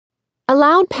A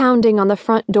loud pounding on the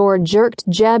front door jerked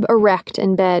Jeb erect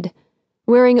in bed.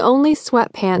 Wearing only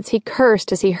sweatpants, he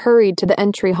cursed as he hurried to the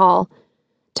entry hall.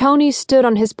 Tony stood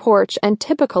on his porch, and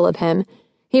typical of him,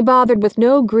 he bothered with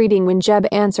no greeting when Jeb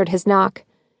answered his knock.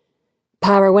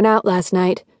 "Power went out last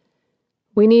night.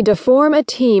 We need to form a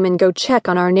team and go check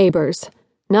on our neighbors.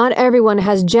 Not everyone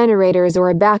has generators or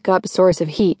a backup source of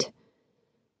heat."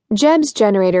 Jeb's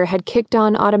generator had kicked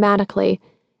on automatically,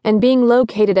 and being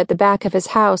located at the back of his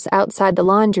house outside the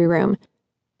laundry room,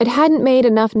 it hadn't made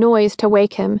enough noise to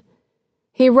wake him.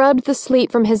 He rubbed the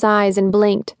sleep from his eyes and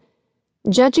blinked.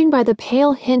 Judging by the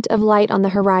pale hint of light on the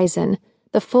horizon,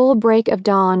 the full break of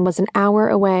dawn was an hour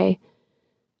away.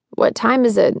 "What time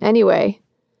is it, anyway?"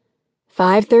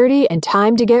 5:30 and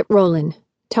time to get rolling,"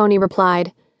 Tony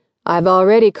replied. "I've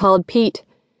already called Pete.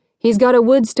 He's got a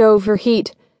wood stove for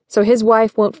heat, so his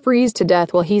wife won't freeze to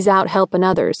death while he's out helping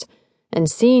others. And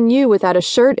seeing you without a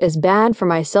shirt is bad for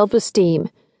my self-esteem.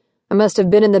 I must have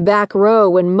been in the back row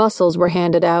when mussels were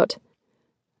handed out."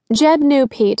 Jeb knew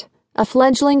Pete, a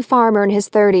fledgling farmer in his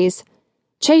 30s.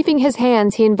 Chafing his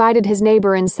hands, he invited his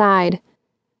neighbor inside.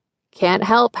 "Can't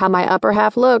help how my upper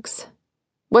half looks.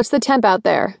 What's the temp out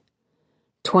there?"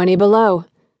 20 below,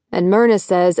 and Myrna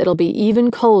says it'll be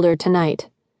even colder tonight."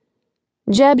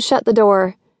 Jeb shut the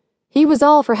door. He was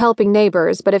all for helping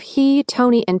neighbors, but if he,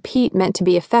 Tony, and Pete meant to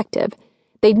be effective,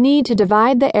 they'd need to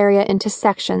divide the area into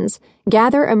sections,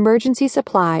 gather emergency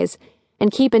supplies,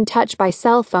 and keep in touch by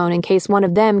cell phone in case one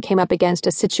of them came up against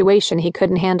a situation he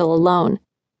couldn't handle alone.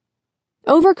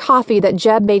 Over coffee that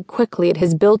Jeb made quickly at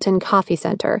his built-in coffee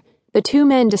center, the two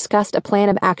men discussed a plan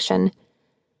of action.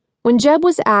 When Jeb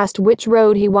was asked which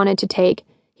road he wanted to take,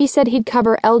 he said he'd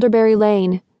cover Elderberry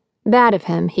Lane. Bad of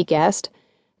him, he guessed.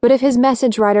 But if his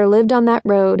message writer lived on that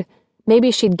road,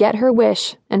 maybe she'd get her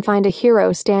wish and find a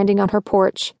hero standing on her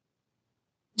porch.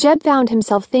 Jeb found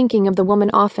himself thinking of the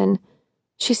woman often.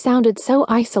 She sounded so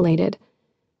isolated.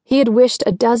 He had wished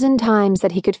a dozen times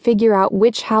that he could figure out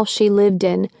which house she lived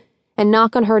in and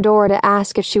knock on her door to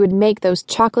ask if she would make those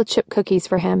chocolate chip cookies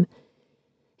for him.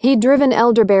 He'd driven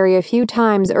Elderberry a few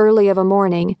times early of a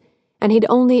morning, and he'd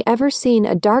only ever seen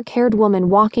a dark-haired woman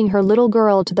walking her little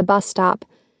girl to the bus stop.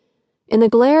 In the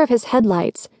glare of his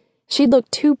headlights, she'd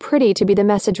looked too pretty to be the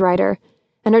message writer,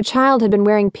 and her child had been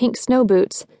wearing pink snow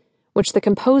boots, which the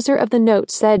composer of the note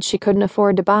said she couldn't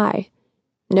afford to buy.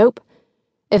 Nope.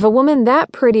 If a woman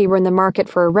that pretty were in the market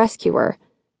for a rescuer,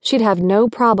 she'd have no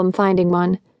problem finding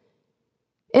one.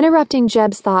 Interrupting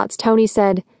Jeb's thoughts, Tony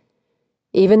said,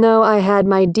 "Even though I had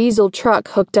my diesel truck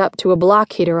hooked up to a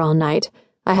block heater all night,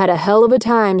 I had a hell of a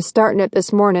time starting it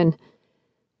this morning.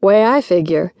 Way I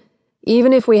figure,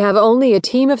 even if we have only a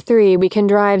team of 3, we can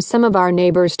drive some of our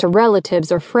neighbors to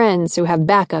relatives or friends who have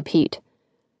backup heat."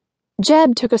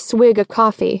 Jeb took a swig of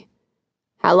coffee.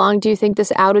 "How long do you think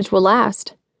this outage will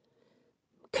last?"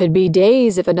 "Could be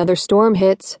days if another storm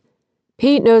hits.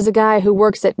 Pete knows a guy who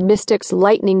works at Mystic's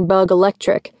Lightning Bug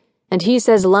Electric, and he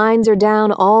says lines are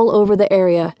down all over the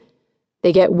area.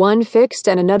 They get one fixed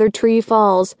and another tree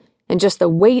falls, and just the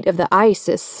weight of the ice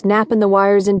is snapping the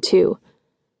wires in two."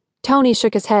 Tony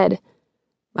shook his head.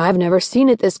 "I've never seen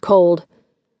it this cold.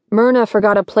 Myrna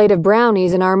forgot a plate of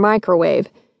brownies in our microwave.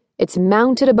 It's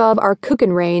mounted above our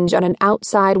cooking range on an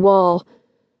outside wall.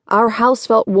 Our house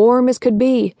felt warm as could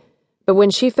be, but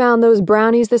when she found those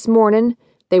brownies this morning,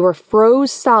 they were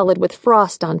froze solid with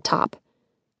frost on top.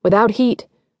 Without heat,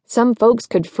 some folks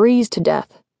could freeze to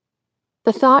death."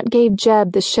 The thought gave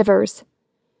Jeb the shivers.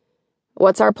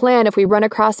 "What's our plan if we run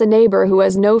across a neighbor who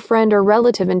has no friend or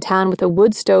relative in town with a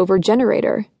wood stove or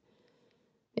generator?"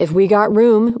 "If we got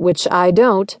room, which I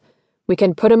don't, we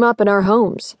can put 'em up in our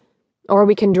homes. Or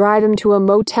we can drive 'em to a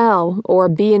motel or a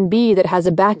B&B that has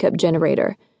a backup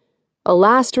generator. A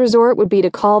last resort would be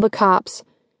to call the cops.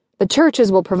 The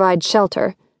churches will provide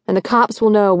shelter, and the cops will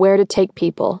know where to take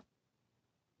people."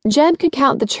 Jeb could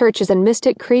count the churches in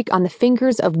Mystic Creek on the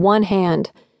fingers of one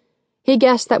hand. He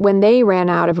guessed that when they ran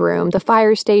out of room, the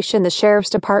fire station, the sheriff's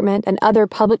department, and other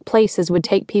public places would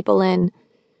take people in.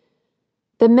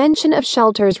 The mention of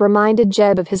shelters reminded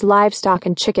Jeb of his livestock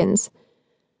and chickens.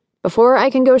 "Before I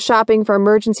can go shopping for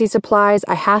emergency supplies,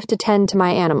 I have to tend to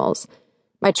my animals.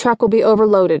 My truck will be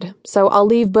overloaded, so I'll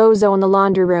leave Bozo in the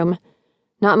laundry room.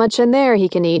 Not much in there he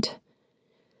can eat.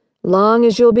 Long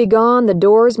as you'll be gone, the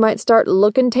doors might start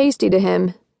looking tasty to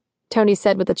him," Tony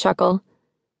said with a chuckle.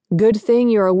 "Good thing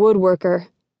you're a woodworker.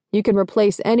 You can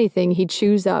replace anything he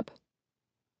chews up."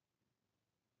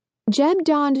 Jeb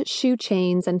donned shoe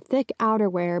chains and thick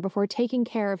outerwear before taking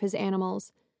care of his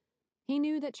animals. He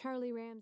knew that Charlie Ramsey